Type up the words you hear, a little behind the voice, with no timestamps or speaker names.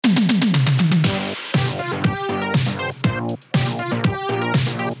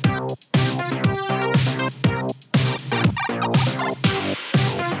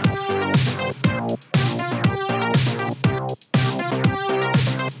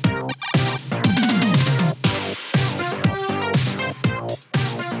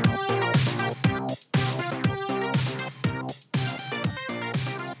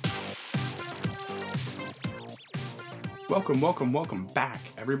Welcome back,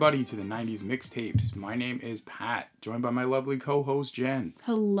 everybody, to the 90s Mixtapes. My name is Pat, joined by my lovely co-host, Jen.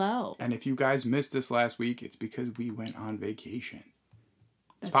 Hello. And if you guys missed us last week, it's because we went on vacation.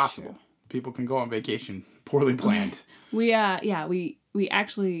 It's That's possible. True. People can go on vacation poorly planned. We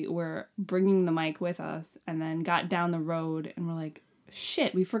actually were bringing the mic with us and then got down the road and we're like,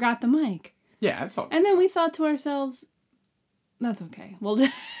 shit, we forgot the mic. Yeah, that's all. And then we thought to ourselves, that's okay. Well,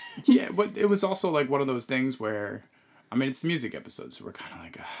 yeah, but it was also like one of those things where, I mean, it's the music episode, so we're kind of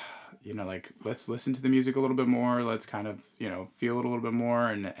like, let's listen to the music a little bit more. Let's kind of, feel it a little bit more.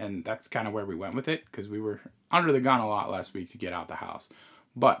 And that's kind of where we went with it, because we were under the gun a lot last week to get out the house.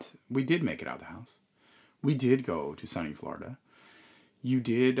 But we did make it out the house. We did go to sunny Florida. You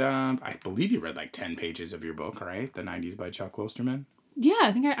did, I believe you read like 10 pages of your book, right? The 90s by Chuck Klosterman. Yeah,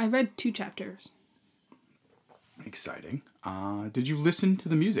 I think I read 2 chapters. Exciting. Did you listen to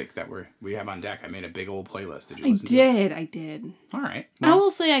the music that we have on deck? I made a big old playlist. Did you listen to it? I did. All right. Well, I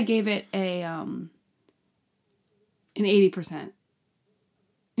will say I gave it an 80%.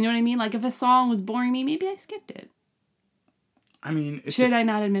 You know what I mean? Like if a song was boring me, maybe I skipped it. I mean... Should I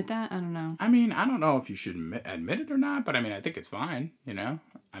not admit that? I don't know. I mean, I don't know if you should admit it or not, but I mean, I think it's fine,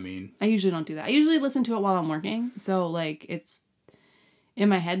 I mean... I usually don't do that. I usually listen to it while I'm working, so like it's in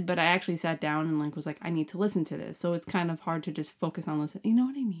my head, but I actually sat down and like was like, I need to listen to this. So it's kind of hard to just focus on listening. You know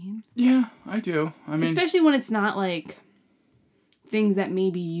what I mean? Yeah, I do. I mean... Especially when it's not like things that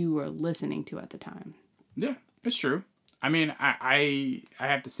maybe you were listening to at the time. Yeah, it's true. I mean, I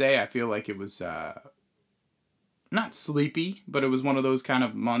have to say, I feel like it was... not sleepy, but it was one of those kind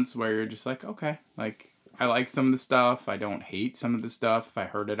of months where you're just like, okay, like, I like some of the stuff. I don't hate some of the stuff. If I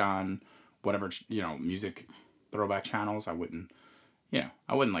heard it on whatever, music throwback channels, I wouldn't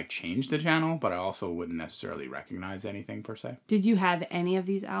like change the channel, but I also wouldn't necessarily recognize anything per se. Did you have any of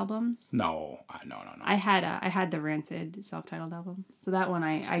these albums? No. I had the Rancid self-titled album. So that one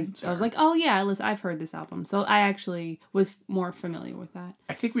I was like, oh yeah, I've heard this album. So I actually was more familiar with that.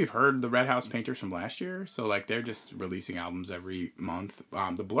 I think we've heard the Red House Painters from last year. So like they're just releasing albums every month.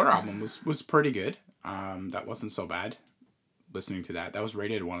 The Blur album was pretty good. That wasn't so bad. Listening to that was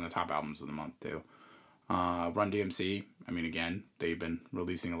rated one of the top albums of the month too. Run-D.M.C. I mean, again, they've been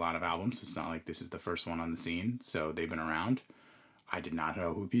releasing a lot of albums. It's not like this is the first one on the scene, so they've been around. I did not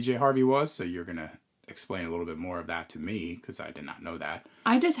know who PJ Harvey was, so you're going to explain a little bit more of that to me, because I did not know that.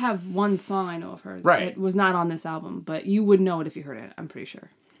 I just have one song I know of hers. Right. It was not on this album, but you would know it if you heard it, I'm pretty sure.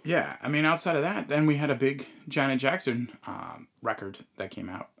 Yeah, I mean, outside of that, then we had a big Janet Jackson album that came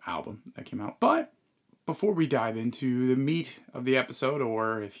out. But before we dive into the meat of the episode,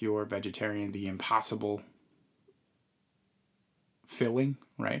 or if you're vegetarian, the impossible filling,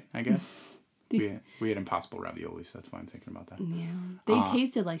 right, I guess? we had impossible ravioli, so that's why I'm thinking about that. Yeah. They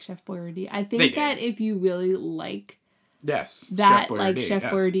tasted like Chef Boyardee. I think that if you really like that Chef Boyardee, Chef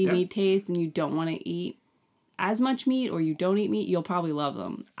Boyardee meat taste and you don't want to eat as much meat or you don't eat meat, you'll probably love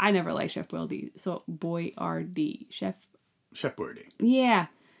them. I never liked Chef Boyardee. So Chef Boyardee. Yeah.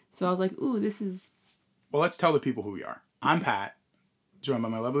 So I was like, ooh, this is... Well, let's tell the people who we are. I'm Pat, joined by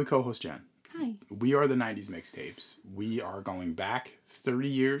my lovely co-host, Jen. Hi. We are the 90s Mixtapes. We are going back 30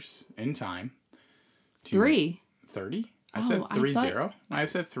 years in time. 3? 30? I said 30. I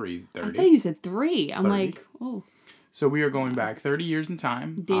said 30. I thought you said 3. I'm 30. like, oh. So we are going back 30 years in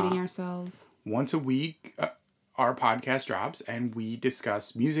time. Dating ourselves. Once a week, our podcast drops, and we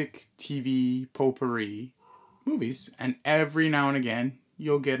discuss music, TV, potpourri, movies, and every now and again,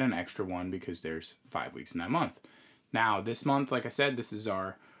 you'll get an extra one because there's 5 weeks in that month. Now, this month, like I said, this is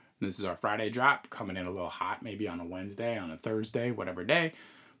our Friday drop, coming in a little hot, maybe on a Wednesday, on a Thursday, whatever day.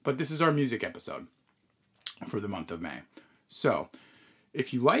 But this is our music episode for the month of May. So,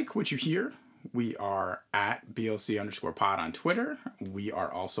 if you like what you hear, we are at BLC_pod on Twitter. We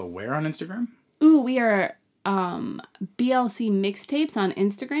are also where on Instagram? Ooh, we are BLC Mixtapes on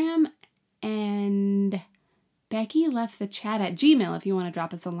Instagram. And Becky left the chat at Gmail if you want to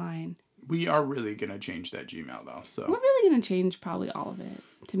drop us a line. We are really going to change that Gmail, though. So we're really going to change probably all of it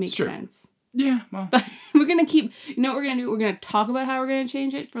to make sense. Yeah, well. But we're going to keep... You know what we're going to do? We're going to talk about how we're going to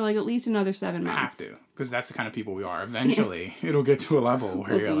change it for like at least another 7 months. Have to, because that's the kind of people we are. Eventually, it'll get to a level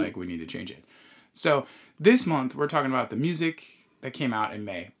where you're like, we need to change it. So this month, we're talking about the music that came out in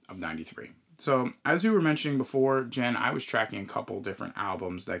May of 93. So as we were mentioning before, Jen, I was tracking a couple different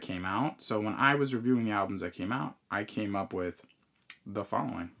albums that came out. So when I was reviewing the albums that came out, I came up with the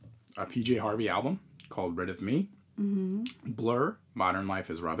following. A PJ Harvey album called Rid of Me. Mm-hmm. Blur, Modern Life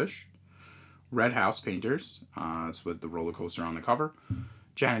is Rubbish. Red House Painters, it's with the roller coaster on the cover.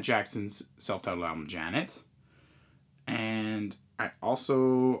 Janet Jackson's self-titled album, Janet. And I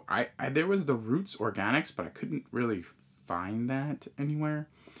also, there was the Roots Organics, but I couldn't really find that anywhere.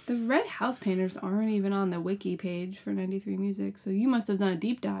 The Red House Painters aren't even on the wiki page for 93 Music, so you must have done a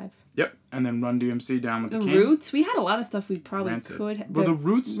deep dive. Yep, and then Run-D.M.C. Down with the King. Roots, we had a lot of stuff we probably Rancid. could have. Well, the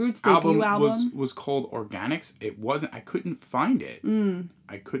Roots debut album was called Organics. It wasn't, I couldn't find it.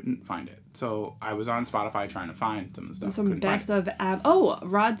 I couldn't find it. So I was on Spotify trying to find some of the stuff. Some best of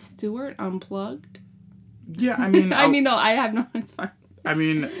Rod Stewart Unplugged. Yeah, I mean... no, I have no... It's fine. I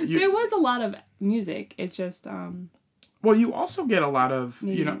mean... there was a lot of music. It's just... Well, you also get a lot of,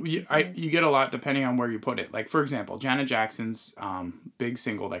 you get a lot depending on where you put it. Like, for example, Janet Jackson's big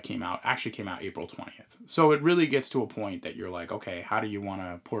single that came out April 20th. So it really gets to a point that you're like, okay, how do you want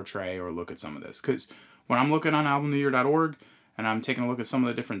to portray or look at some of this? Because when I'm looking on albumtheyear.org and I'm taking a look at some of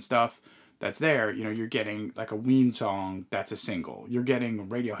the different stuff that's there, you're getting like a Ween song that's a single. You're getting a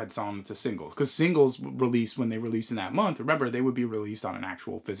Radiohead song that's a single. Because singles released when they release in that month, remember, they would be released on an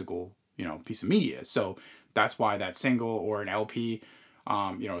actual physical, piece of media. So that's why that single or an LP,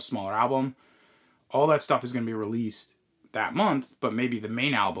 a smaller album, all that stuff is going to be released that month, but maybe the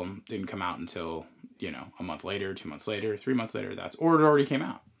main album didn't come out until, a month later, 2 months later, 3 months later, or it already came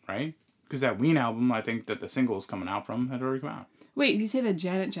out, right? Because that Ween album, I think that the singles coming out from had already come out. Wait, did you say the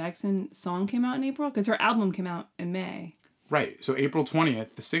Janet Jackson song came out in April? Because her album came out in May. Right. So April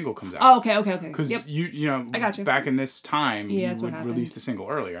 20th, the single comes out. Oh, okay. Because yep. I got you. Back in this time, you would happened. release the single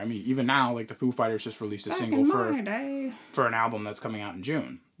earlier. I mean, even now, like the Foo Fighters just released a single for an album that's coming out in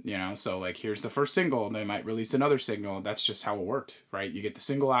June. So like here's the first single, and they might release another single. That's just how it worked, right? You get the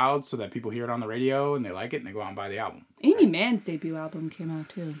single out so that people hear it on the radio and they like it and they go out and buy the album. Amy Mann's debut album came out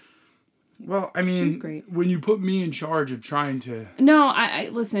too. Well, I mean, she's great. When you put me in charge of trying to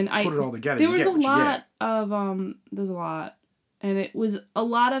listen. Put it all together. There was a lot of there's a lot. And it was a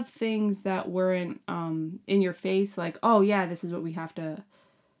lot of things that weren't in your face, like, oh, yeah, this is what we have to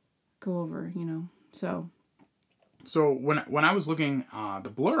go over, So when I was looking, the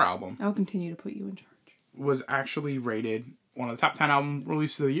Blur album... I'll continue to put you in charge. ...was actually rated one of the top 10 album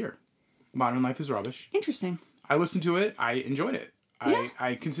releases of the year. Modern Life is Rubbish. Interesting. I listened to it. I enjoyed it. Yeah.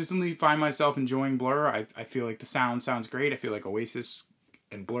 I consistently find myself enjoying Blur. I feel like the sounds great. I feel like Oasis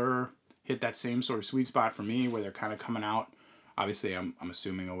and Blur hit that same sort of sweet spot for me where they're kind of coming out. Obviously, I'm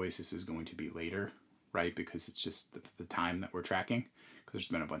assuming Oasis is going to be later, right? Because it's just the time that we're tracking. Because there's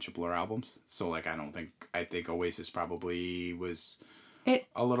been a bunch of Blur albums. So, like, I think Oasis probably was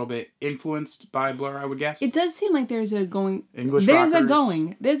a little bit influenced by Blur, I would guess. It does seem like there's a going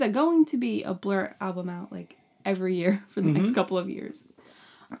to be a Blur album out, like, every year for the next couple of years.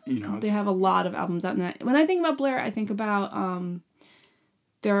 They have a lot of albums out. And when I think about Blur, I think about,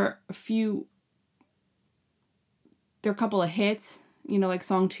 there are a couple of hits, like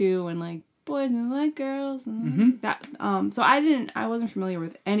Song 2 and like Boys and Like Girls and that. So I wasn't familiar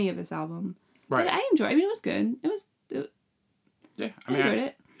with any of this album, right? But I enjoyed it. I mean, it was good. Yeah, I enjoyed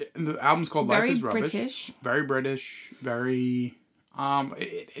it. The album's called Life is Rubbish. Very British. Very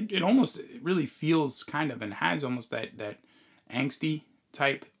it almost really feels kind of and has almost that angsty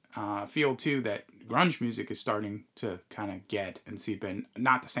type feel too that grunge music is starting to kind of get and seep in.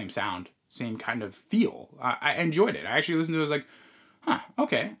 Not the same sound. Same kind of feel. I enjoyed it. I actually listened to it. I was like,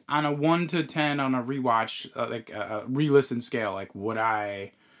 okay. On a 1 to 10 on a rewatch, like a re-listen scale, like would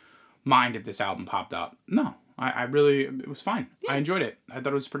I mind if this album popped up? No. I really, it was fine. Yeah. I enjoyed it. I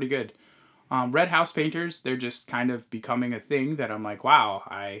thought it was pretty good. Red House Painters, they're just kind of becoming a thing that I'm like, wow.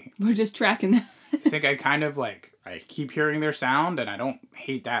 We're just tracking that. I think I kind of like, I keep hearing their sound and I don't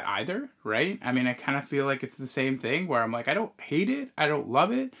hate that either, right? I mean, I kind of feel like it's the same thing where I'm like, I don't hate it. I don't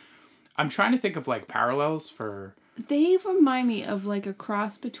love it. I'm trying to think of, like, parallels for... They remind me of, like, a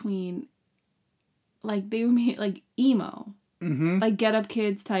cross between... Like, they remind like, emo. Mm-hmm. Like, Get Up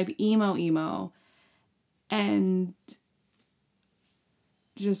Kids type emo. And...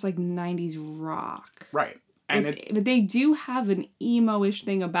 just, like, 90s rock. Right. But they do have an emo-ish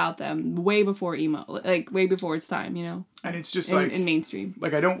thing about them. Way before emo. Like, way before its time, And it's just in mainstream.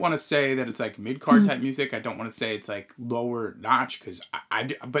 Like, I don't want to say that it's like mid-card type music. I don't want to say it's like lower notch because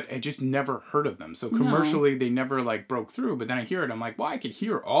but I just never heard of them. So commercially, they never like broke through. But then I hear it. I'm like, well, I could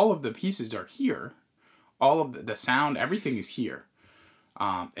hear all of the pieces are here. All of the sound, everything is here.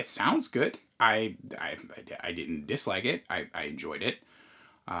 It sounds good. I didn't dislike it. I enjoyed it.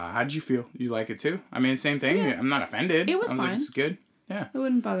 How did you feel? You like it too? I mean, same thing. Yeah. I'm not offended. It was fine. Like, it's good. Yeah. It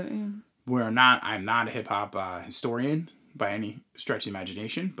wouldn't bother me. I'm not a hip hop historian by any stretch of the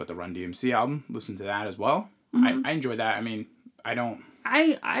imagination, but the Run-D.M.C. album, listen to that as well. Mm-hmm. I enjoy that. I mean, I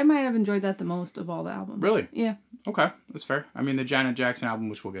I might have enjoyed that the most of all the albums. Really? Yeah. Okay, that's fair. I mean, the Janet Jackson album,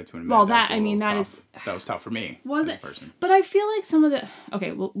 which we'll get to in a minute. Well, that was tough for me. Was as it? A person. But I feel like some of the...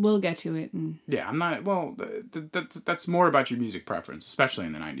 Okay, we'll get to it. Yeah, I'm not... Well, that's more about your music preference, especially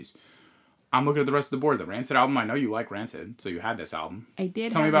in the 90s. I'm looking at the rest of the board. The Rancid album, I know you like Rancid, so you had this album. I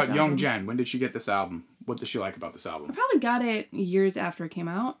did. Tell me about Young Jen. When did she get this album? What does she like about this album? I probably got it years after it came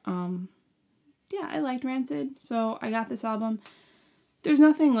out. Yeah, I liked Rancid, so I got this album. There's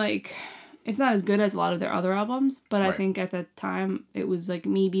nothing like... It's not as good as a lot of their other albums, but I think at that time, it was like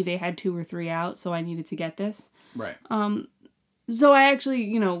maybe they had 2 or 3 out, so I needed to get this. Right. So I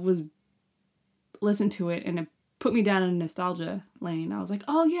actually, was listened to it, and it put me down in a nostalgia lane. I was like,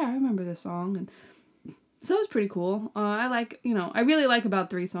 oh yeah, I remember this song, and so it was pretty cool. I like, I really like about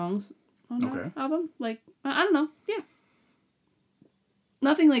 3 songs on that album. Like, I don't know, yeah.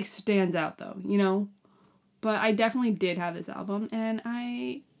 Nothing like stands out though, but I definitely did have this album, and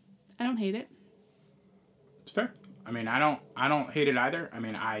I don't hate it. It's fair. I mean, I don't hate it either. I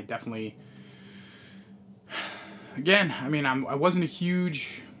mean, I definitely... Again, I mean, I wasn't a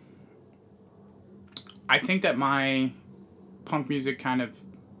huge... I think that my punk music kind of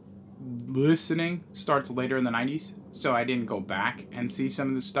listening starts later in the 90s, so I didn't go back and see some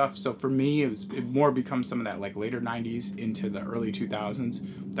of the stuff. So for me, it more becomes some of that like later 90s into the early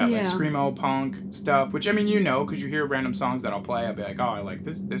 2000s, that like screamo punk stuff, which I mean, because you hear random songs that I'll play, I'll be like, oh, I like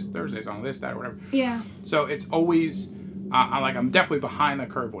this Thursday song, this, that, or whatever. Yeah. So it's always, I'm definitely behind the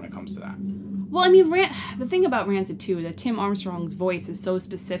curve when it comes to that. Well, I mean, the thing about Rancid too is that Tim Armstrong's voice is so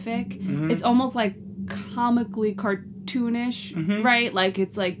specific. Mm-hmm. It's almost like comically cartoonish, right? Like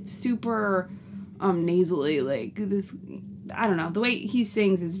it's like super nasally, like this. I don't know. The way he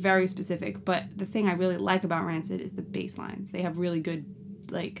sings is very specific, but the thing I really like about Rancid is the bass lines. They have really good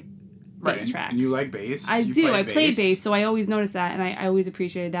like bass tracks. And you like bass? I do. I play bass, so I always notice that, and I always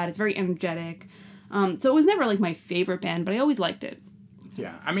appreciated that. It's very energetic. So it was never like my favorite band, but I always liked it.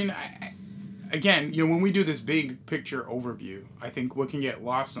 Yeah, I mean, again, when we do this big picture overview, I think what can get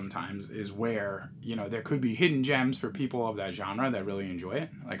lost sometimes is where, there could be hidden gems for people of that genre that really enjoy it.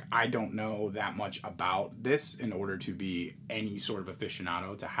 Like, I don't know that much about this in order to be any sort of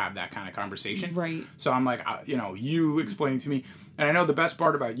aficionado to have that kind of conversation. Right. So I'm like, you explain to me. And I know the best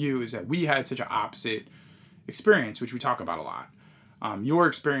part about you is that we had such an opposite experience, which we talk about a lot. Your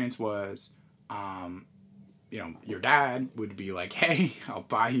experience was... your dad would be like, hey, I'll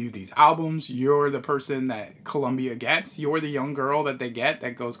buy you these albums. You're the person that Columbia gets. You're the young girl that they get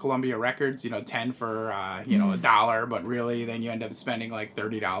that goes Columbia Records, 10 for, $1, but really then you end up spending like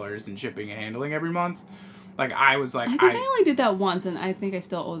 $30 in shipping and handling every month. Like, I was like... I think I only did that once, and I think I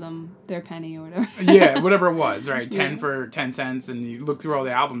still owe them their penny or whatever. Yeah, whatever it was, right? 10 for 10 cents, and you look through all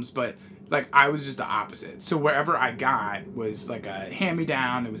the albums, but... Like, I was just the opposite. So wherever I got was like a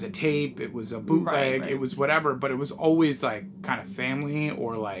hand-me-down, it was a tape, it was a bootleg, It was whatever, but it was always like kind of family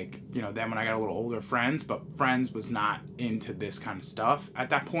or like, then when I got a little older, friends, but friends was not into this kind of stuff at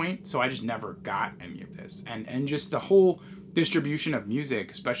that point. So I just never got any of this. And just the whole distribution of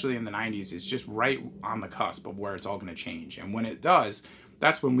music, especially in the 90s, is just right on the cusp of where it's all going to change. And when it does,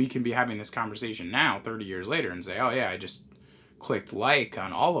 that's when we can be having this conversation now, 30 years later, and say, oh yeah, I just... clicked like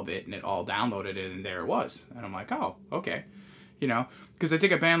on all of it and it all downloaded it and there it was. And I'm like, oh, okay. Because I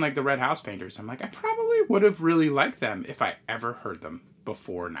take a band like the Red House Painters. I'm like, I probably would have really liked them if I ever heard them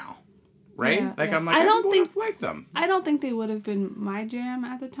before now. Right? Yeah, like, yeah. I'm like, I don't think liked them. I don't think they would have been my jam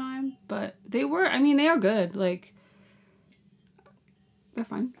at the time, but they were. I mean, they are good. Like, they're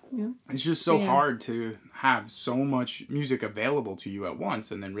fine. It's just so hard to have so much music available to you at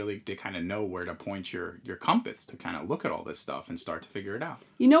once and then really to kind of know where to point your compass to kind of look at all this stuff and start to figure it out.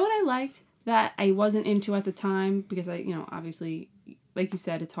 You know what I liked that I wasn't into at the time because I, obviously, like you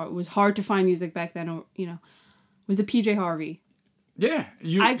said, it was hard to find music back then, or, was the PJ Harvey. Yeah.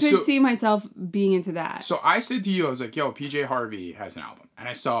 I could see myself being into that. So I said to you, I was like, yo, PJ Harvey has an album. And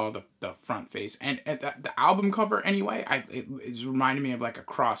I saw the front face. And at the album cover, anyway, it reminded me of like a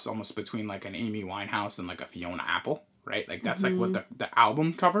cross almost between like an Amy Winehouse and like a Fiona Apple, right? Like that's like what the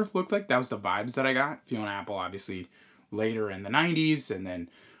album cover looked like. That was the vibes that I got. Fiona Apple, obviously, later in the 90s. And then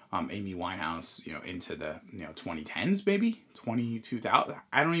Amy Winehouse, into the, 2010s, maybe? 2000.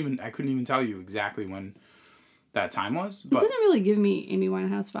 I couldn't even tell you exactly when that time was. But it doesn't really give me Amy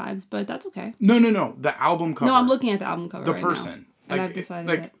Winehouse vibes, but that's okay. No. The album cover. No, I'm looking at the album cover right person. Now. And I've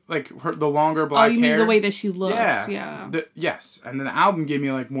decided the longer black hair. Oh, you mean the way that she looks? Yeah. Yes. And then the album gave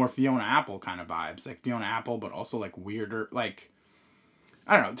me like more Fiona Apple kind of vibes. Like Fiona Apple, but also like weirder, like...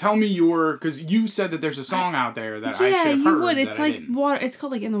 I don't know. Tell me because you said that there's a song out there that I should have heard. Yeah, you would. It's like water. It's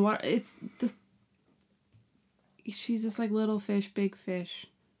called like In the Water. It's this... she's this like little fish, big fish,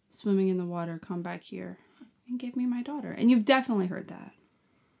 swimming in the water. Come back here and give me my daughter. And you've definitely heard that.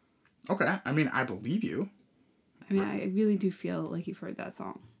 Okay. I mean, I believe you. I mean, I really do feel like you've heard that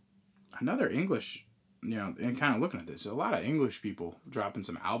song. Another English, and kind of looking at this, a lot of English people dropping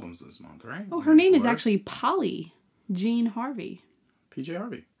some albums this month, right? Oh, her name is actually Polly Jean Harvey. PJ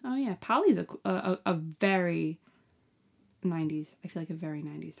Harvey. Oh, yeah. Polly's a very 90s, I feel like a very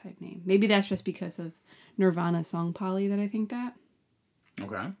 90s type name. Maybe that's just because of Nirvana's song Polly that I think that.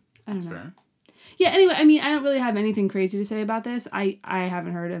 Okay. I don't That's know. fair. Yeah, anyway, I mean, I don't really have anything crazy to say about this. I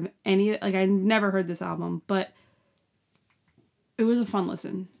haven't heard of any, like, I never heard this album, but it was a fun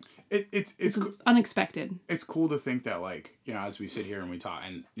listen. It's unexpected. It's cool to think that, like, as we sit here and we talk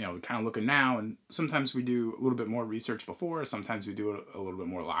and, kind of looking now, and sometimes we do a little bit more research before, sometimes we do it a little bit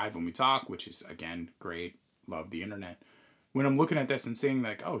more live when we talk, which is, again, great. Love the internet. When I'm looking at this and seeing,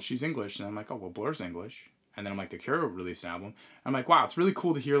 like, oh, she's English, and I'm like, oh, well, Blur's English. And then I'm like, The Cure released an album. I'm like, wow, it's really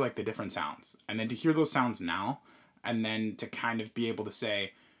cool to hear, like, the different sounds. And then to hear those sounds now, and then to kind of be able to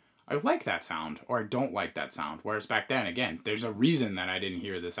say, I like that sound, or I don't like that sound. Whereas back then, again, there's a reason that I didn't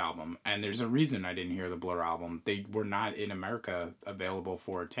hear this album, and there's a reason I didn't hear the Blur album. They were not in America available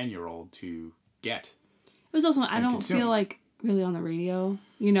for a 10-year-old to get. It was also, I don't feel like really on the radio.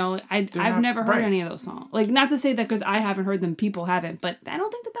 I've never heard any of those songs. Like, not to say that because I haven't heard them, people haven't, but I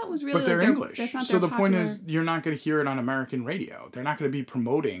don't think that was really. But they're English. So the popular point is, you're not going to hear it on American radio. They're not going to be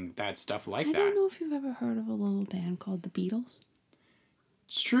promoting that stuff like that. I don't know if you've ever heard of a little band called the Beatles.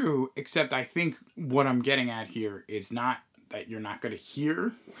 It's true, except I think what I'm getting at here is not that you're not going to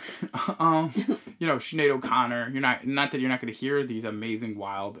hear, Sinead O'Connor. Not that you're not going to hear these amazing,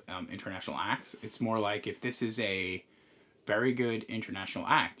 wild international acts. It's more like if this is a very good international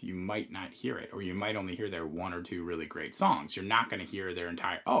act, you might not hear it, or you might only hear their one or two really great songs. You're not going to hear their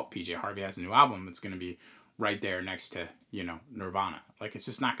entire, PJ Harvey has a new album. It's going to be right there next to, Nirvana. Like, it's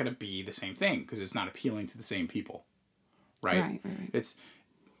just not going to be the same thing because it's not appealing to the same people. Right. It's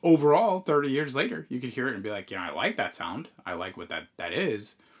overall 30 years later, you could hear it and be like, I like that sound. I like what that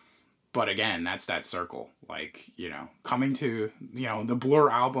is. But again, that's that circle. Like, coming to, the Blur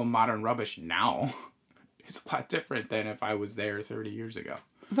album, Modern Rubbish now, it's a lot different than if I was there 30 years ago.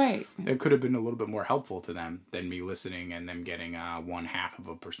 Right. It could have been a little bit more helpful to them than me listening and them getting 1/2 of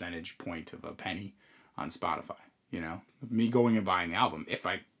a percentage point of a penny on Spotify. Me going and buying the album.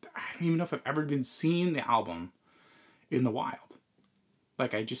 I don't even know if I've ever been seeing the album in the wild.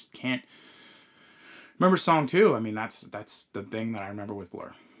 Like, I just can't remember song 2. I mean, that's the thing that I remember with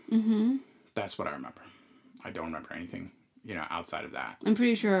Blur. Mm-hmm. That's what I remember. I don't remember anything, outside of that. I'm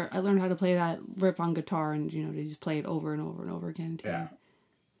pretty sure I learned how to play that riff on guitar and, to just play it over and over and over again. Yeah.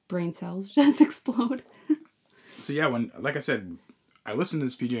 Brain cells just explode. So yeah, like I said, I listened to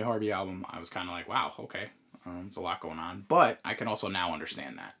this PJ Harvey album, I was kind of like, wow, okay, there's a lot going on. But I can also now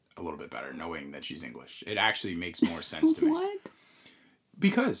understand that a little bit better, knowing that she's English. It actually makes more sense to me. What?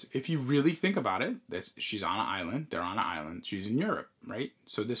 Because if you really think about it, she's on an island. They're on an island. She's in Europe, right?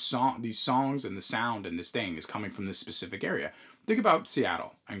 So these songs and the sound and this thing is coming from this specific area. Think about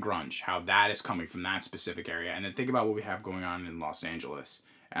Seattle and grunge, how that is coming from that specific area. And then think about what we have going on in Los Angeles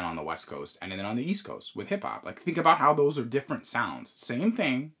and on the West Coast and then on the East Coast with hip hop. Like, think about how those are different sounds. Same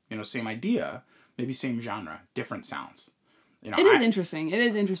thing, same idea, maybe same genre, different sounds. It is interesting. It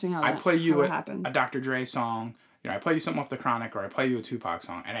is interesting how I play you happens. A Dr. Dre song. I play you something off the Chronic, or I play you a Tupac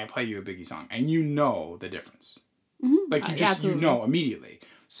song, and I play you a Biggie song, and you know the difference. Mm-hmm. Like, you know immediately.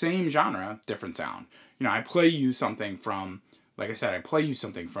 Same genre, different sound. I play you something from, like I said, I play you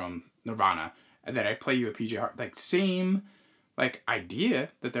something from Nirvana, and then I play you a PJ Harvey. Like, same, like, idea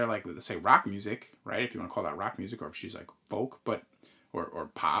that they're, like, let's say rock music, right? If you want to call that rock music, or if she's, like, folk, but, or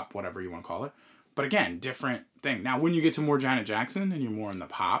pop, whatever you want to call it. But again, different thing. Now, when you get to more Janet Jackson, and you're more in the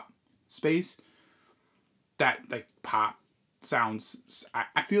pop space, that, like, pop sounds,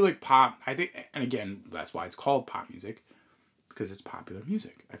 I feel like pop, I think, and again, that's why it's called pop music, because it's popular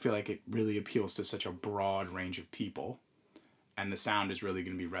music. I feel like it really appeals to such a broad range of people, and the sound is really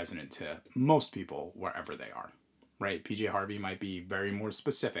going to be resonant to most people wherever they are, right? PJ Harvey might be very more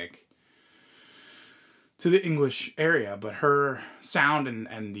specific to the English area, but her sound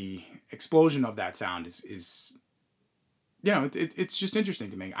and the explosion of that sound is it's just interesting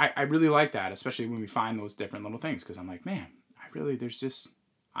to me. I really like that, especially when we find those different little things, because I'm like, man,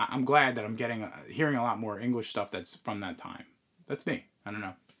 I'm glad that I'm hearing a lot more English stuff that's from that time. That's me. I don't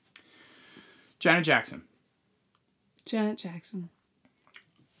know. Janet Jackson.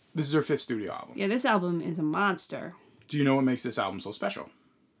 This is her 5th studio album. Yeah, this album is a monster. Do you know what makes this album so special?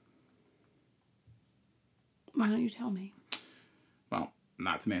 Why don't you tell me? Well,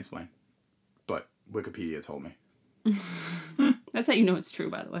 not to mansplain, but Wikipedia told me. That's how you know it's true,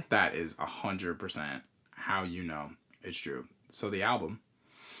 by the way. That is 100% how you know it's true. So the album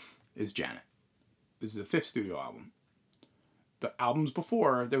is Janet. This is the 5th studio album. The albums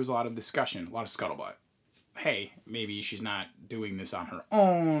before, there was a lot of discussion, a lot of scuttlebutt. Hey, maybe she's not doing this on her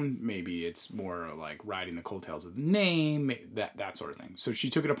own. Maybe it's more like riding the coattails of the name, that sort of thing. So she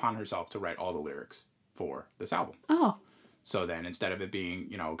took it upon herself to write all the lyrics for this album. Oh. So then instead of it being,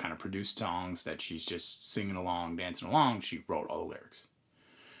 kind of produced songs that she's just singing along, dancing along, she wrote all the lyrics.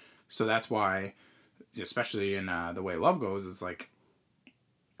 So that's why, especially in The Way Love Goes, it's like,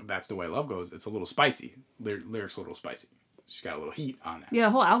 that's The Way Love Goes. It's a little spicy. Lyrics a little spicy. She's got a little heat on that. Yeah, the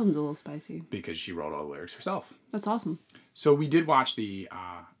whole album's a little spicy. Because she wrote all the lyrics herself. That's awesome. So we did watch the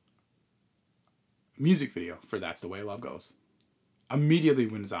music video for That's the Way Love Goes. Immediately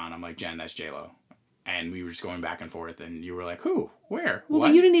when it's on, I'm like, Jen, that's J-Lo. And we were just going back and forth, and you were like, who? Where? Well, what?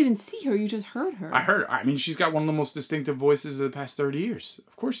 But you didn't even see her. You just heard her. I heard her. I mean, she's got one of the most distinctive voices of the past 30 years.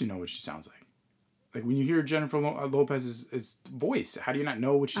 Of course you know what she sounds like. Like, when you hear Jennifer Lopez's voice, how do you not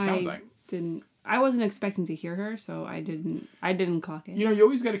know what she sounds like? I wasn't expecting to hear her, so I didn't clock it. You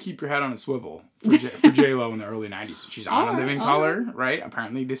always got to keep your head on a swivel for J-Lo in the early 90s. She's on A Living Color, right?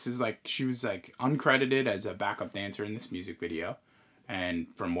 Apparently this is like, she was like uncredited as a backup dancer in this music video. And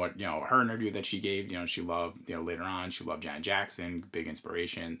from what, her interview that she gave, she loved, later on, she loved Janet Jackson, big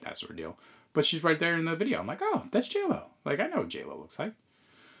inspiration, that sort of deal. But she's right there in the video. I'm like, oh, that's J-Lo. Like, I know what J-Lo looks like.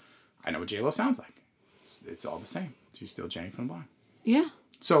 I know what J-Lo sounds like. It's all the same. She's still Jenny from the Block. Yeah.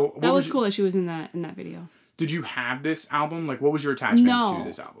 So that was cool that she was in that video. Did you have this album? Like, what was your attachment to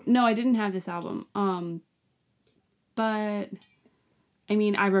this album? No, I didn't have this album. But I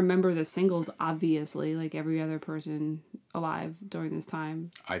mean, I remember the singles, obviously, like every other person alive during this time.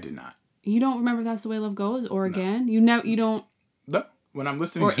 I did not. You don't remember That's the Way Love Goes or No. Again? You don't. No, when I'm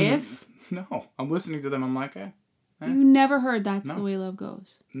listening or to If? them. No, I'm listening to them. I'm like, You never heard That's the Way Love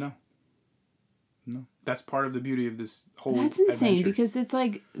Goes. No. That's part of the beauty of this whole That's insane adventure. because it's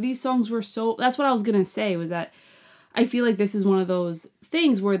like these songs were so... That's what I was going to say was that I feel like this is one of those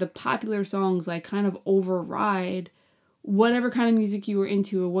things where the popular songs like kind of override whatever kind of music you were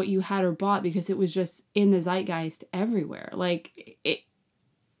into or what you had or bought because it was just in the zeitgeist everywhere. Like it...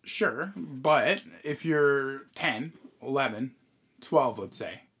 Sure, but if you're 10, 11, 12, let's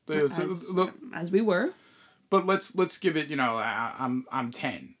say. As we were. But let's give it, I'm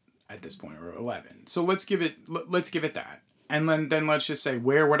 10. At this point, or 11. So let's give it that. And then let's just say,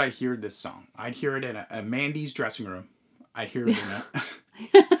 where would I hear this song? I'd hear it in a Mandy's dressing room. I'd hear it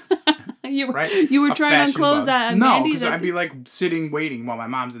in You were trying on clothes at Mandy's? No, because I'd be like sitting waiting while my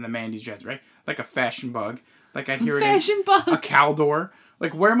mom's in the Mandy's dress, right? Like a fashion bug. Like I'd hear it in a Caldor.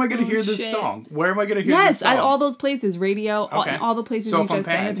 Like, where am I going to hear this song? Where am I going to hear this song? Yes, at all those places. Radio, okay. all the places you just said. So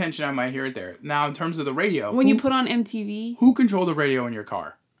if I'm paying attention, I might hear it there. Now, in terms of the radio... When you put on MTV... Who controlled the radio in your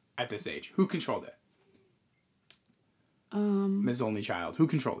car? At this age, who controlled it? Ms. Only Child. Who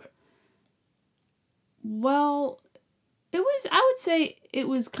controlled it? Well, I would say it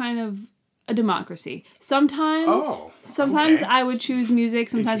was kind of a democracy. Sometimes I would choose music.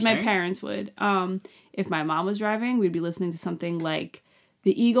 Sometimes my parents would. If my mom was driving, we'd be listening to something like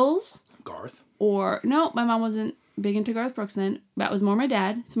the Eagles. Garth. Or, no, my mom wasn't big into Garth Brooks then. That was more my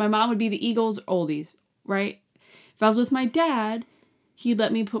dad. So my mom would be the Eagles or oldies, right? If I was with my dad... He'd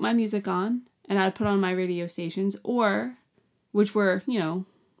let me put my music on, and I'd put on my radio stations, which were,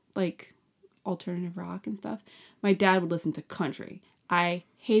 like alternative rock and stuff. My dad would listen to country. I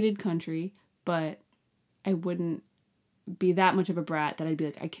hated country, but I wouldn't be that much of a brat that I'd be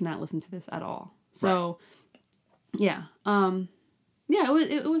like, I cannot listen to this at all. So, yeah.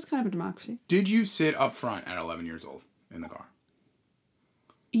 It was kind of a democracy. Did you sit up front at 11 years old in the car?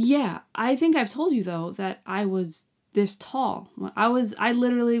 Yeah. I think I've told you, though, that I was... this tall. I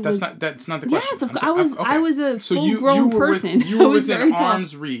literally was... That's not the question. Yes, of course. I was a full-grown person. You were within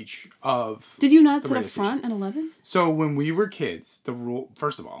arm's reach of... Did you not sit up front at 11? So when we were kids, the rule...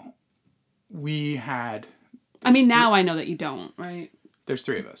 First of all, we had... I mean, now I know that you don't, right? There's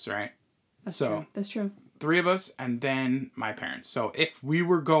 3 of us, right? That's true. That's true. 3 of us, and then my parents. So if we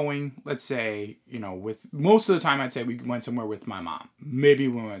were going, let's say, with... Most of the time, I'd say we went somewhere with my mom. Maybe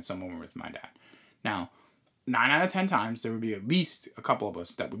we went somewhere with my dad. Now... 9 out of 10 times, there would be at least a couple of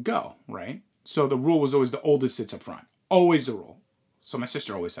us that would go, right? So the rule was always the oldest sits up front. Always the rule. So my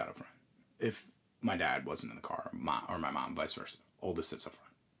sister always sat up front. If my dad wasn't in the car, or my mom, vice versa. Oldest sits up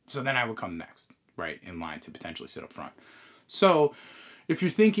front. So then I would come next, right, in line to potentially sit up front. So if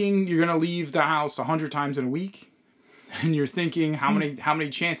you're thinking you're going to leave the house 100 times in a week, and you're thinking how many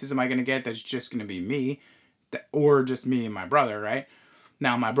chances am I going to get that's just going to be me, or just me and my brother, right?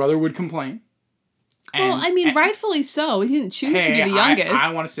 Now, my brother would complain. Well, I mean, rightfully so. He didn't choose to be the youngest.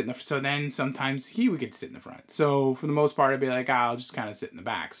 I want to sit in the... So then sometimes he would get to sit in the front. So for the most part, I'd be like, I'll just kind of sit in the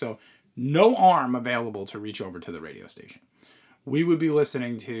back. So no arm available to reach over to the radio station. We would be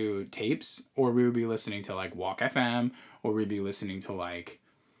listening to tapes, or we would be listening to, like, Walk FM, or we'd be listening to, like...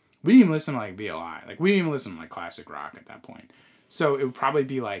 We didn't even listen to, like, BLI. Like, we didn't even listen to, like, classic rock at that point. So it would probably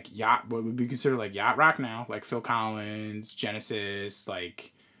be, like, what would be considered, like, yacht rock now. Like, Phil Collins, Genesis,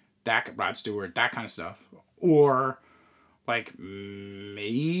 like... that Rod Stewart, that kind of stuff. Or, like,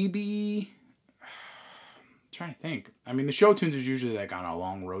 maybe... I'm trying to think. I mean, the show tunes is usually, like, on a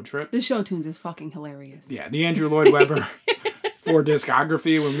long road trip. The show tunes is fucking hilarious. Yeah, the Andrew Lloyd Webber for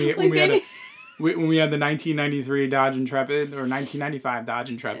discography when we had the 1993 Dodge Intrepid, or 1995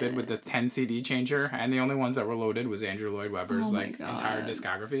 Dodge Intrepid with the 10 CD changer, and the only ones that were loaded was Andrew Lloyd Webber's, entire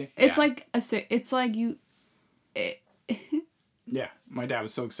discography. It's like Yeah, my dad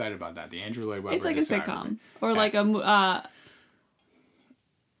was so excited about that. The Andrew Lloyd Webber. It's like a sitcom, or like a.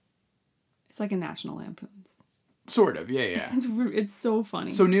 It's like a National Lampoon's. Sort of, yeah. It's so funny.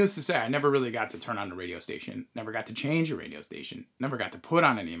 So needless to say, I never really got to turn on a radio station. Never got to change a radio station. Never got to put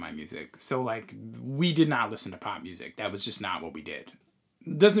on any of my music. So like, we did not listen to pop music. That was just not what we did.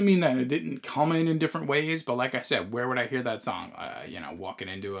 Doesn't mean that it didn't come in different ways, but like I said, where would I hear that song? Walking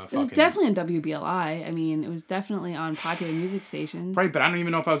into a fucking... It was definitely on WBLI. I mean, it was definitely on popular music stations. Right, but I don't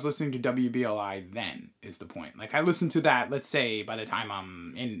even know if I was listening to WBLI then, is the point. Like, I listened to that, let's say, by the time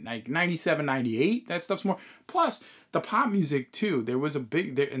I'm in, like, 97, 98, that stuff's more... Plus, the pop music, too, there was a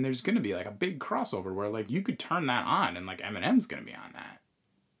big... and there's going to be, like, a big crossover where, like, you could turn that on, and, like, Eminem's going to be on that.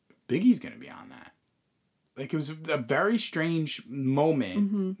 Biggie's going to be on that. Like, it was a very strange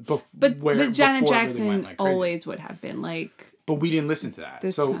moment. But Janet Jackson really like always would have been, like... But we didn't listen to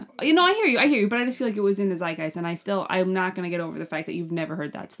that. So I hear you, but I just feel like it was in the zeitgeist, and I'm not going to get over the fact that you've never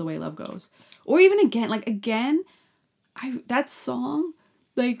heard That's the Way Love Goes. Or even again, that song,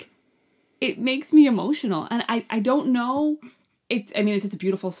 like, it makes me emotional. And I don't know... It's just a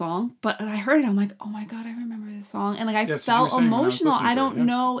beautiful song, but when I heard it, I'm like, oh my God, I remember this song. And, like, I felt emotional. I don't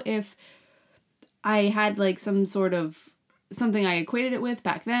know if... I had, like, some sort of something I equated it with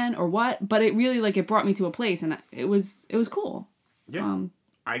back then or what, but it really, like, it brought me to a place, and it was cool. Yeah.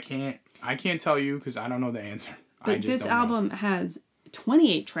 I can't tell you because I don't know the answer. But this album has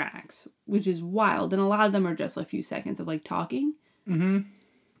 28 tracks, which is wild, and a lot of them are just a few seconds of, like, talking. Mm-hmm.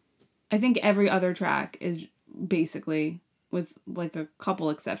 I think every other track is basically, with, like, a couple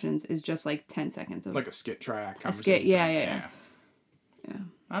exceptions, is just, like, 10 seconds of... Like a skit track. A skit, yeah.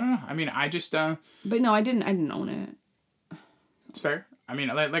 I don't know. I mean, I just... But no, I didn't own it. It's fair. I mean,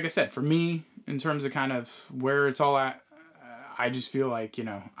 like I said, for me, in terms of kind of where it's all at, I just feel like,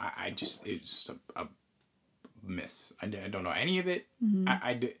 it's just a miss. I don't know any of it. Mm-hmm.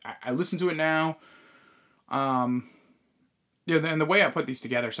 I listen to it now. And the way I put these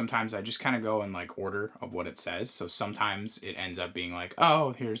together, sometimes I just kind of go in, like, order of what it says. So sometimes it ends up being like,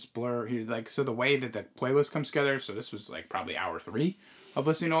 oh, here's Blur. Here's, like, so the way that the playlist comes together, so this was, like, probably hour 3 of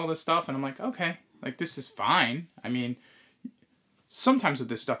listening to all this stuff. And I'm like, okay, like, this is fine. I mean, sometimes with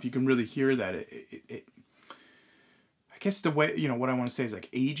this stuff, you can really hear that it I guess the way, what I want to say is, like,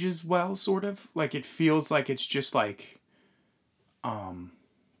 ages well, sort of. Like, it feels like it's just, like, how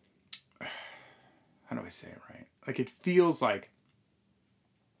do I say it right? Like, it feels like,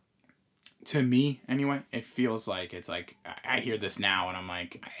 to me, anyway, it feels like it's like, I hear this now, and I'm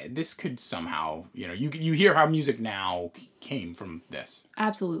like, this could somehow, you hear how music now came from this.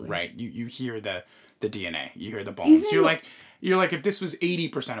 Absolutely. Right? You hear the DNA. You hear the bones. You're like, if this was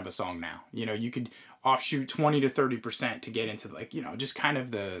 80% of a song now, you could offshoot 20 to 30% to get into, like, just kind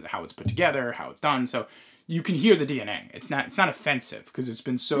of how it's put together, how it's done. So you can hear the DNA. It's not offensive because it's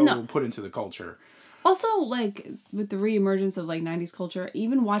been so put into the culture. Also, like, with the reemergence of, like, 90s culture,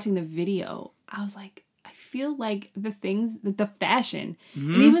 even watching the video, I was like, I feel like the things, the fashion,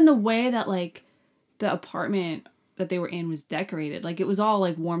 and even the way that, like, the apartment that they were in was decorated. Like, it was all,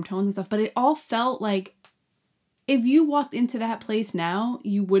 like, warm tones and stuff, but it all felt like if you walked into that place now,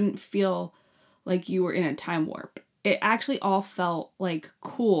 you wouldn't feel like you were in a time warp. It actually all felt, like,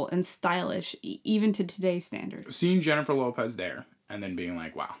 cool and stylish, even to today's standards. Seeing Jennifer Lopez there and then being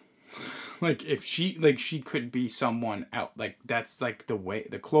like, wow. Like, if she could be someone else. Like, that's, like, the way,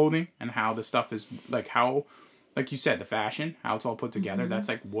 the clothing and how the stuff is, like, how, like you said, the fashion, how it's all put together. Mm-hmm. That's,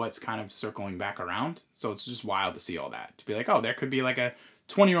 like, what's kind of circling back around. So it's just wild to see all that. To be like, oh, there could be, like, a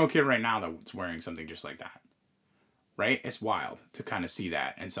 20-year-old kid right now that's wearing something just like that. Right? It's wild to kind of see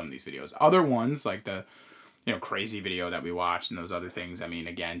that in some of these videos. Other ones, like the, crazy video that we watched and those other things. I mean,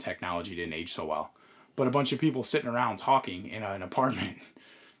 again, technology didn't age so well. But a bunch of people sitting around talking in an apartment.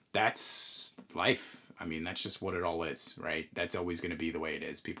 That's life. I mean, that's just what it all is, right? That's always going to be the way it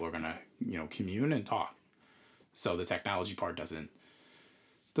is. People are going to, commune and talk. So the technology part doesn't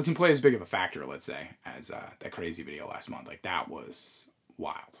play as big of a factor, let's say, as that crazy video last month. Like, that was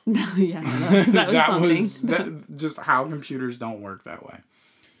wild. Yeah, that was something. Just how computers don't work that way.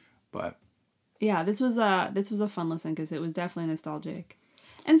 But yeah, this was a fun listen because it was definitely nostalgic.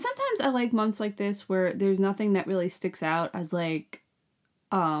 And sometimes I like months like this where there's nothing that really sticks out as like,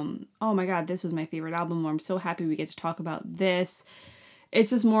 oh my God, this was my favorite album, or I'm so happy we get to talk about this.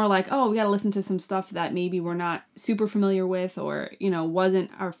 It's just more like, oh, we got to listen to some stuff that maybe we're not super familiar with, or,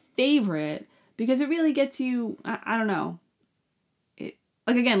 wasn't our favorite, because it really gets you, I don't know.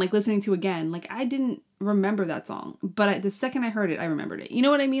 Like, again, like listening to again, like I didn't remember that song, but the second I heard it, I remembered it. You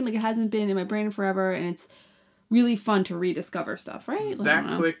know what I mean? Like, it hasn't been in my brain forever, and it's really fun to rediscover stuff, right? Like,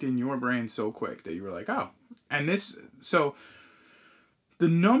 that clicked in your brain so quick that you were like, oh. And so the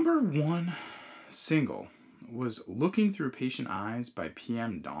number one single was Looking Through Patient Eyes by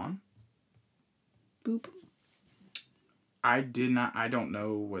PM Dawn. Boop. I don't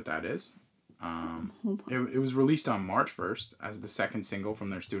know what that is. It was released on March 1st as the second single from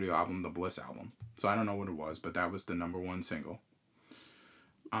their studio album, The Bliss album. So I don't know what it was, but that was the number one single.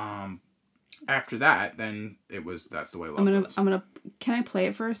 After that, then it was That's the Way Love Goes. Can I play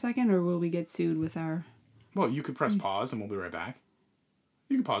it for a second, or will we get sued with our... Well, you could press pause and we'll be right back.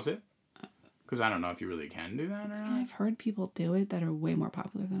 You can pause it. Because I don't know if you really can do that or not. I've heard people do it that are way more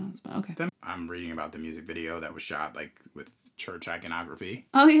popular than us, but okay. I'm reading about the music video that was shot like with church iconography.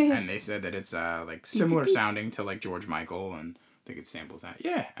 Oh, yeah. And they said that it's like similar sounding to like George Michael, and I think it samples that.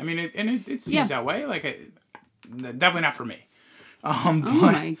 Yeah, I mean, it seems that way. Like, definitely not for me. Oh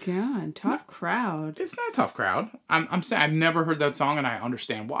my God, tough crowd. It's not a tough crowd. I'm saying I've never heard that song, and I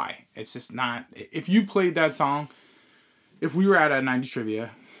understand why. It's just not. If you played that song, if we were at a 90s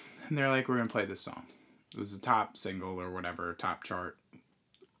trivia, and they're like, we're going to play this song. It was the top single or whatever, top chart.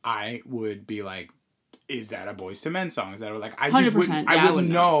 I would be like, is that a Boyz II Men song? Is that like, I just wouldn't, I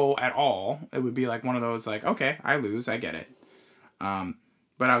wouldn't know at all. It would be like one of those like, okay, I lose, I get it.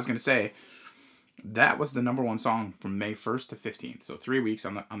 But I was going to say, that was the number one song from May 1st to 15th. So 3 weeks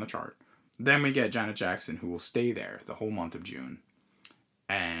on the chart. Then we get Janet Jackson, who will stay there the whole month of June.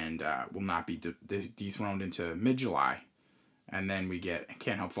 And will not be dethroned into mid-July. And then we get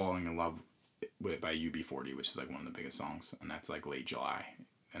Can't Help Falling in Love by UB40, which is like one of the biggest songs. And that's like late July.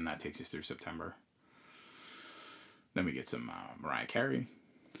 And that takes us through September. Then we get some Mariah Carey,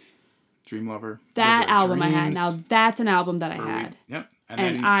 Dream Lover. That album Dreams, I had. Now that's an album that I had. Yep. And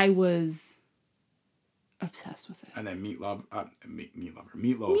then, I was obsessed with it. And then Meatloaf.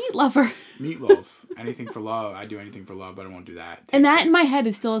 Meatloaf. Anything for love. I do anything for love, but I won't do that. And that in my head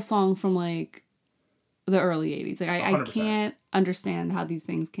is still a song from like the early 80s. Like I can't understand how these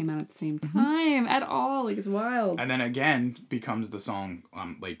things came out at the same time at all. Like, it's wild. And then again becomes the song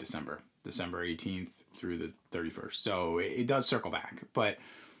late December 18th through the 31st. So it does circle back. But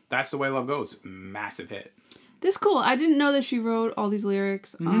That's the Way Love Goes. Massive hit. This is cool. I didn't know that she wrote all these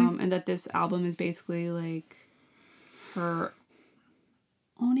lyrics, and that this album is basically like her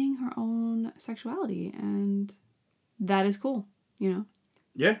owning her own sexuality, and that is cool, Yeah.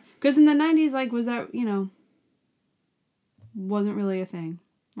 Because in the 90s, like, was that, wasn't really a thing,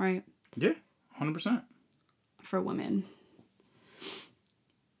 right? Yeah, 100%. For women.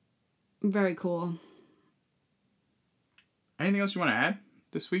 Very cool. Anything else you want to add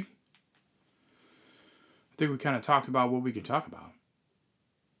this week? I think we kind of talked about what we could talk about.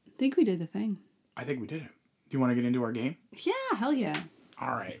 I think we did the thing. I think we did it. Do you want to get into our game? Yeah, hell yeah. All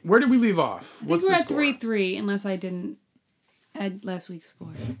right. Where did we leave off? I think we're at 3-3, unless I didn't add last week's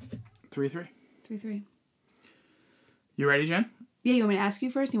score. 3-3? 3-3. You ready, Jen? Yeah, you want me to ask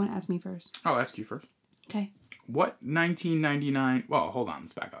you first? You want to ask me first? I'll ask you first. Okay. What 1999... Well, hold on.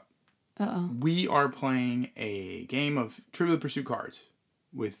 Let's back up. Uh-oh. We are playing a game of Trivial Pursuit cards,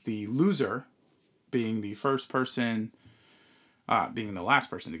 with the loser being the first person, being the last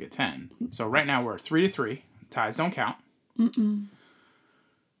person to get 10. So right now we're 3-3. Ties don't count. Mm-mm.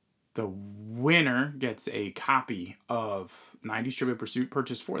 The winner gets a copy of 90s Trivial Pursuit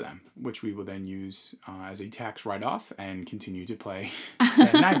purchased for them, which we will then use as a tax write-off and continue to play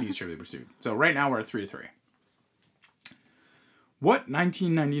 90s Trivial Pursuit. So right now we're at 3-3. What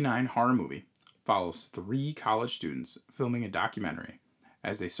 1999 horror movie follows 3 college students filming a documentary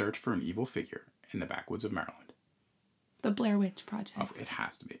as they search for an evil figure in the backwoods of Maryland? The Blair Witch Project. Oh, it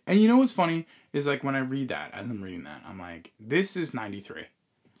has to be. And you know what's funny is, like, when I read that, as I'm reading that, I'm like, this is 93.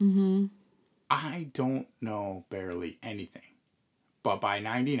 Mm-hmm. I don't know barely anything. But by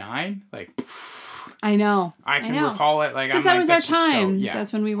 99, like, I know. I can recall it. Like, because that was our time.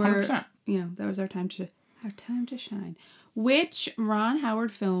 That's when we were, 100%. that was our time to shine. Which Ron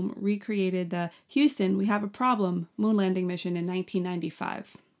Howard film recreated the Houston, we have a problem moon landing mission in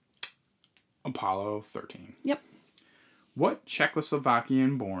 1995? Apollo 13. Yep. What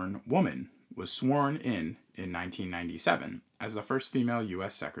Czechoslovakian-born woman was sworn in 1997 as the first female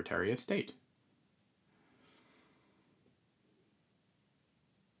U.S. Secretary of State?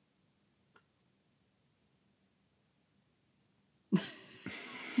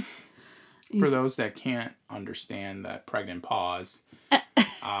 For those that can't understand that pregnant pause,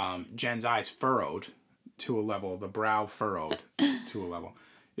 Jen's eyes furrowed to a level, the brow furrowed to a level.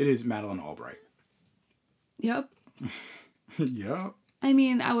 It is Madeleine Albright. Yep. Yep.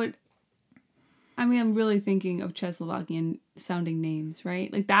 I'm really thinking of Czechoslovakian sounding names,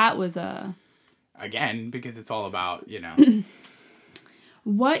 right? Like that was a... Again, because it's all about,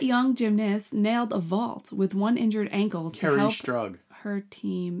 What young gymnast nailed a vault with one injured ankle to Carrie help Strug. her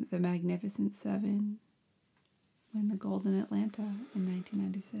team, the Magnificent Seven, win the gold in Atlanta in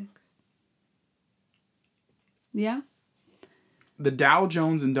 1996? Yeah? The Dow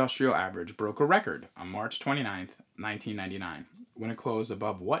Jones Industrial Average broke a record on March 29th, 1999, when it closed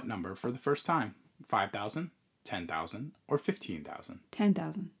above what number for the first time? 5,000, 10,000, or 15,000?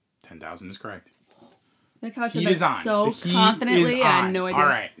 10,000. 10,000 is correct. Look how I said Heat that is on. so The heat confidently. is I had on. no idea. All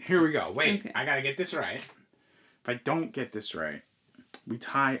right, here we go. Wait, Okay. I got to get this right. If I don't get this right, we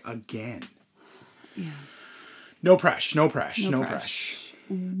tie again. Yeah. No press.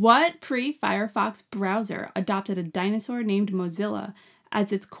 What pre-Firefox browser adopted a dinosaur named Mozilla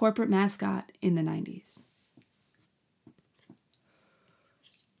as its corporate mascot in the 90s?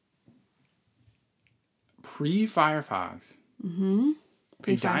 Pre-Firefox. Mm-hmm.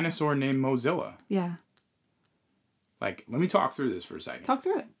 A dinosaur named Mozilla. Yeah. Like, let me talk through this for a second. Talk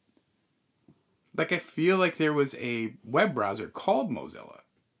through it. Like, I feel like there was a web browser called Mozilla.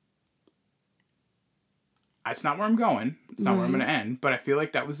 That's not where I'm going. It's not where I'm going to end. But I feel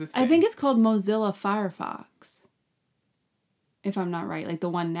like that was the thing. I think it's called Mozilla Firefox. If I'm not right. Like the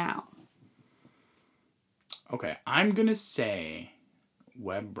one now. Okay. I'm going to say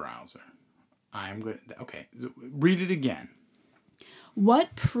web browser. Okay. Read it again.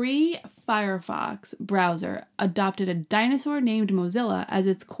 What pre-Firefox browser adopted a dinosaur named Mozilla as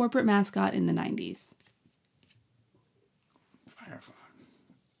its corporate mascot in the 90s?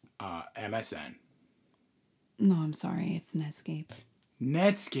 Firefox. MSN. No, I'm sorry. It's Netscape.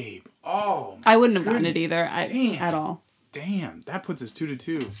 Netscape. Oh. I wouldn't have gotten it either at all. Damn. That puts us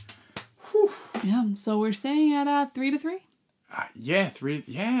 2-2. Whew. Yeah. So we're staying at 3-3? Yeah, 3.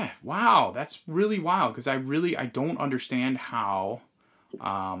 Yeah. Wow. That's really wild because I don't understand how.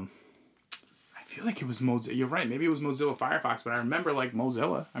 I feel like it was Mozilla. You're right. Maybe it was Mozilla Firefox, but I remember like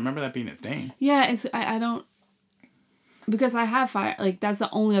Mozilla. I remember that being a thing. Yeah, I don't, because I have that's the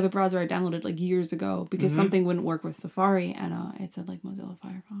only other browser I downloaded like years ago because something wouldn't work with Safari and it said like Mozilla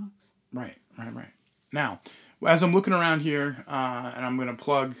Firefox. Right. Now, as I'm looking around here, and I'm going to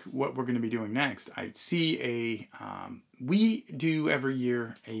plug what we're going to be doing next, I see we do every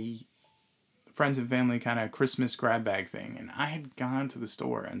year a friends and family kind of Christmas grab bag thing. And I had gone to the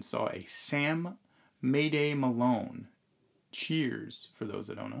store and saw a Sam Mayday Malone Cheers, for those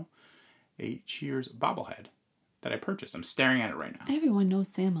that don't know, a Cheers bobblehead that I purchased. I'm staring at it right now. Everyone knows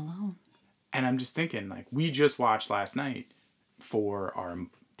Sam Malone. And I'm just thinking, like, we just watched last night for our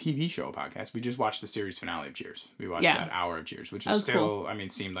TV show podcast. We just watched the series finale of Cheers. We watched that hour of Cheers, which is still, cool.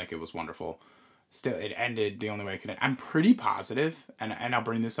 Seemed like it was wonderful. Still, it ended the only way it could end. I'm pretty positive, and I'll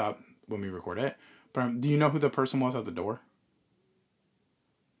bring this up when we record it, but do you know who the person was at the door?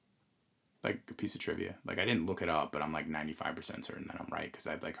 Like a piece of trivia. Like I didn't look it up, but I'm like 95% certain that I'm right because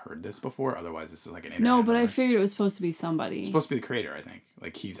I've like heard this before. Otherwise, this is like an internet. No, but I figured it was supposed to be somebody. It's supposed to be the creator, I think.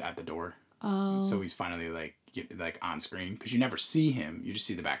 Like he's at the door. Oh. So he's finally like on screen because you never see him. You just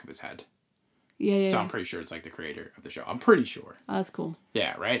see the back of his head. Yeah. So I'm pretty sure it's like the creator of the show. I'm pretty sure. Oh, that's cool.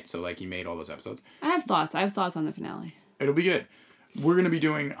 Yeah, right? So like he made all those episodes. I have thoughts on the finale. It'll be good. We're going to be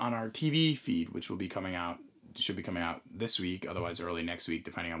doing on our TV feed, which will be coming out, should be coming out this week, otherwise early next week,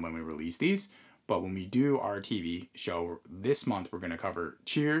 depending on when we release these. But when we do our TV show this month, we're going to cover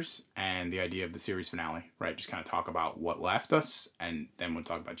Cheers and the idea of the series finale, right? Just kind of talk about what left us, and then we'll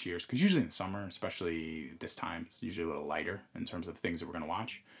talk about Cheers. Because usually in the summer, especially this time, it's usually a little lighter in terms of things that we're going to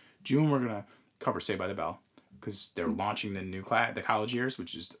watch. June, we're going to cover Saved by the Bell, because they're launching the new class, the college years,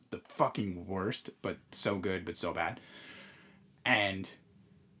 which is the fucking worst, but so good, but so bad. And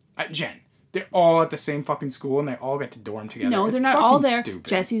Jen, they're all at the same fucking school and they all get to dorm together. No, it's they're not all there. Stupid.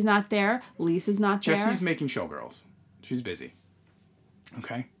 Jesse's not there. Lisa's not there. Jesse's making Showgirls. She's busy.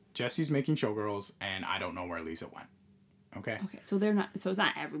 Okay? Jesse's making Showgirls and I don't know where Lisa went. Okay? Okay, so they're not. So it's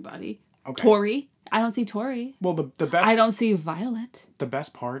not everybody. Okay. Tori. I don't see Tori. Well, the best... I don't see Violet. The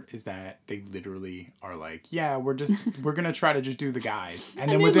best part is that they literally are like, yeah, we're going to try to just do the guys. And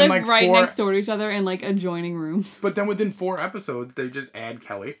then they within live right next door to each other in like adjoining rooms. But then within 4 episodes, they just add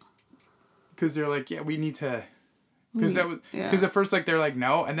Kelly. Because they're like, yeah, we need to... Because at first, like, they're like,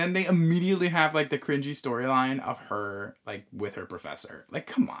 no. And then they immediately have, like, the cringy storyline of her, like, with her professor. Like,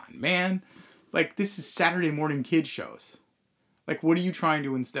 come on, man. Like, this is Saturday morning kid shows. Like, what are you trying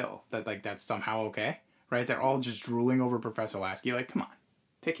to instill? That, like, that's somehow okay? Right? They're all just drooling over Professor Lasky. Like, come on.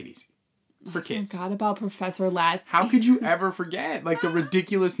 Take it easy. For kids. I forgot about Professor Lasky. How could you ever forget? Like, the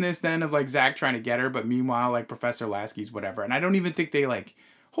ridiculousness then of, like, Zach trying to get her, but meanwhile, like, Professor Lasky's whatever. And I don't even think they, like...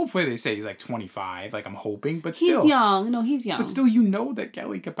 Hopefully they say he's like 25, like I'm hoping, but still. He's young. No, he's young. But still, you know that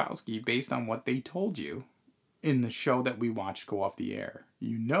Kelly Kapowski, based on what they told you in the show that we watched go off the air,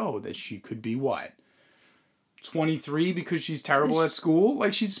 you know that she could be what? 23 because she's terrible at school?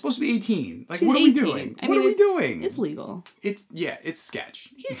 Like, she's supposed to be 18. Like, what are we doing? What are we doing? It's legal. It's a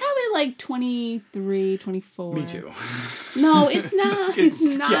sketch. He's probably like 23, 24. Me too. No, it's not.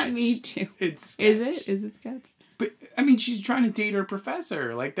 it's not sketch. Me too. It's sketch. Is it? Is it sketch? But, I mean, she's trying to date her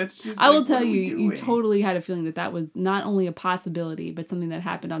professor. Like, that's just... I will tell you, you totally had a feeling that was not only a possibility, but something that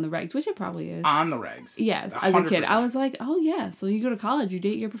happened on the regs, which it probably is. On the regs. Yes, 100%. as a kid. I was like, oh, yeah, so you go to college, you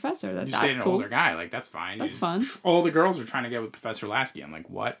date your professor. That's date an cool. older guy. Like, that's fine. That's fun. All the girls are trying to get with Professor Lasky. I'm like,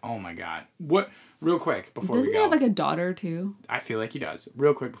 what? Oh, my God. What? Real quick, before Doesn't we go. he have, like, a daughter, too? I feel like he does.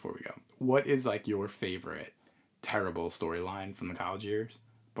 Real quick before we go. What is, like, your favorite terrible storyline from the college years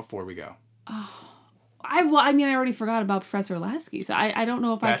before we go? Oh. I already forgot about Professor Lasky, so I don't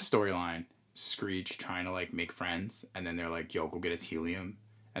know if Best storyline, Screech trying to, like, make friends, and then they're like, yo, go get us helium,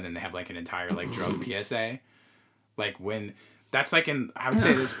 and then they have, like, an entire, like, drug PSA. Like, when... That's, like, I would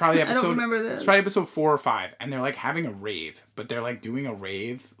say it's probably episode... I don't remember this. It's probably episode 4 or 5, and they're, like, having a rave, but they're, like, doing a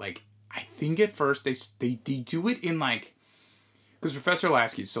rave, like, I think at first they do it in, like... Because Professor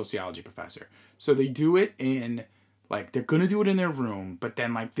Lasky's a sociology professor, so they do it in... Like, they're going to do it in their room, but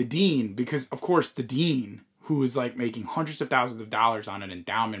then, like, the dean, because, of course, the dean, who is, like, making hundreds of thousands of dollars on an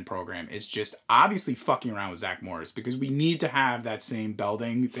endowment program, is just obviously fucking around with Zach Morris, because we need to have that same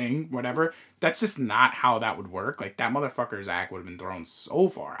Belding thing, whatever. That's just not how that would work. Like, that motherfucker Zach would have been thrown so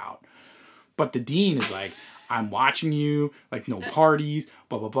far out. But the dean is like, I'm watching you, like, no parties,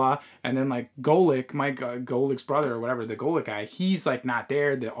 blah, blah, blah. And then, like, Golick, Golick's brother or whatever, the Golick guy, he's, like, not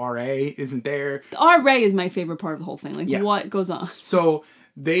there. The RA isn't there. The RA is my favorite part of the whole thing. Like, what goes on? So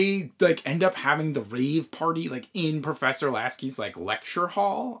they, like, end up having the rave party, like, in Professor Lasky's, like, lecture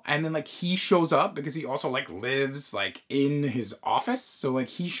hall. And then, like, he shows up because he also, like, lives, like, in his office. So, like,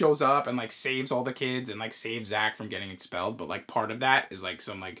 he shows up and, like, saves all the kids and, like, saves Zach from getting expelled. But, like, part of that is, like,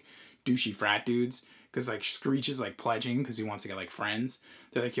 some, like, douchey frat dudes. Because, like, Screech is, like, pledging because he wants to get, like, friends.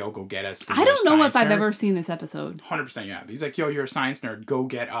 They're like, yo, go get us. I don't know if I've ever seen this episode. 100% yeah. He's like, yo, you're a science nerd. Go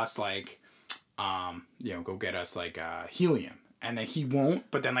get us, like, helium. And then he won't,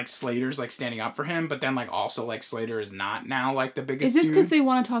 but then, like, Slater's, like, standing up for him. But then, like, also, like, Slater is not now, like, the biggest Is this because they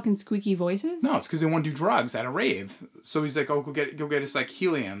want to talk in squeaky voices? No, it's because they want to do drugs at a rave. So he's like, oh, go get us, like,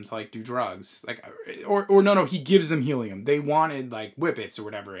 helium to, like, do drugs. Like, or no, he gives them helium. They wanted, like, whippets or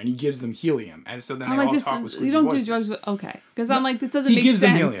whatever, and he gives them helium. And so then they all talk with squeaky you don't voices. Do drugs with... Okay. Because I'm like, this doesn't make sense. He gives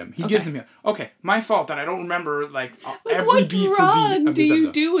them helium. He gives them helium. Okay, my fault that I don't remember, like every what beat for beat drug of do this you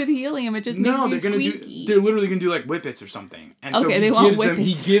episode. do with helium? It just makes you squeaky. They're literally going to do, like, whippets or something. And okay, so they want whippets.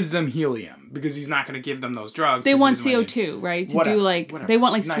 He gives them helium because he's not going to give them those drugs. They want CO2, right? To do like they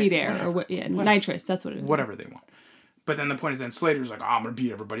want like sweet air or nitrous. That's what it is. Whatever they want. But then the point is, then Slater's like, oh, I'm gonna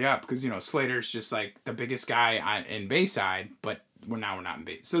beat everybody up because Slater's just like the biggest guy in Bayside, but we're not in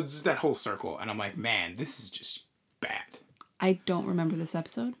Bayside. So it's just that whole circle, and I'm like, man, this is just bad. I don't remember this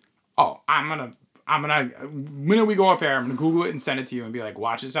episode. Oh, I'm gonna. When we go off air, I'm gonna Google it and send it to you and be like,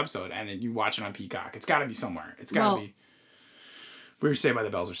 watch this episode, and then you watch it on Peacock. It's got to be somewhere. It's got to be. Where Saved by the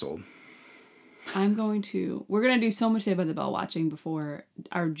Bells are sold. We're going to do so much Saved by the Bell watching before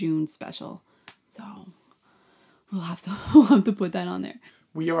our June special. So we'll have to put that on there.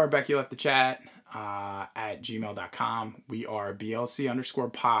 We are Becky Left the Chat at gmail.com. We are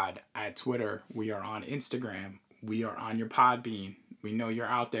BLC_pod at Twitter. We are on Instagram. We are on your Podbean. We know you're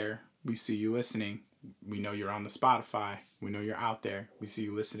out there. We see you listening. We know you're on the Spotify. We know you're out there. We see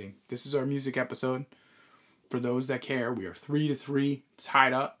you listening. This is our music episode. For those that care, we are 3-3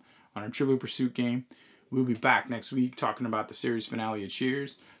 tied up on our Trivial Pursuit game. We'll be back next week talking about the series finale of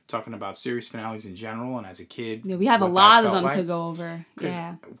Cheers, talking about series finales in general, and as a kid. Yeah, we have a lot of them to go over.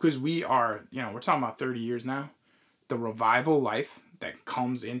 Because we are, we're talking about 30 years now. The revival life that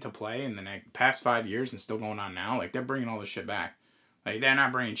comes into play in the past 5 years and still going on now, like, they're bringing all this shit back. Like, they're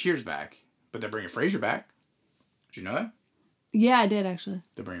not bringing Cheers back, but they're bringing Frasier back. Did you know that? Yeah, I did, actually.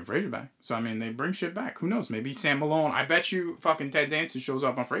 They're bringing Frasier back. So, I mean, they bring shit back. Who knows? Maybe Sam Malone. I bet you fucking Ted Danson shows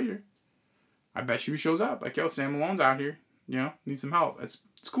up on Frasier. I bet you he shows up. Like, yo, Sam Malone's out here. You know, need some help. It's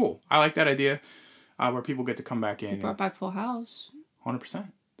cool. I like that idea where people get to come back in. They brought back Full House.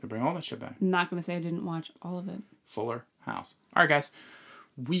 100%. They bring all that shit back. I'm not going to say I didn't watch all of it. Fuller House. All right, guys.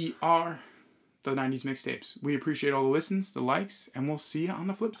 We are the 90s Mixtapes. We appreciate all the listens, the likes, and we'll see you on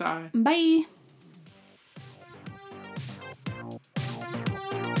the flip side. Bye.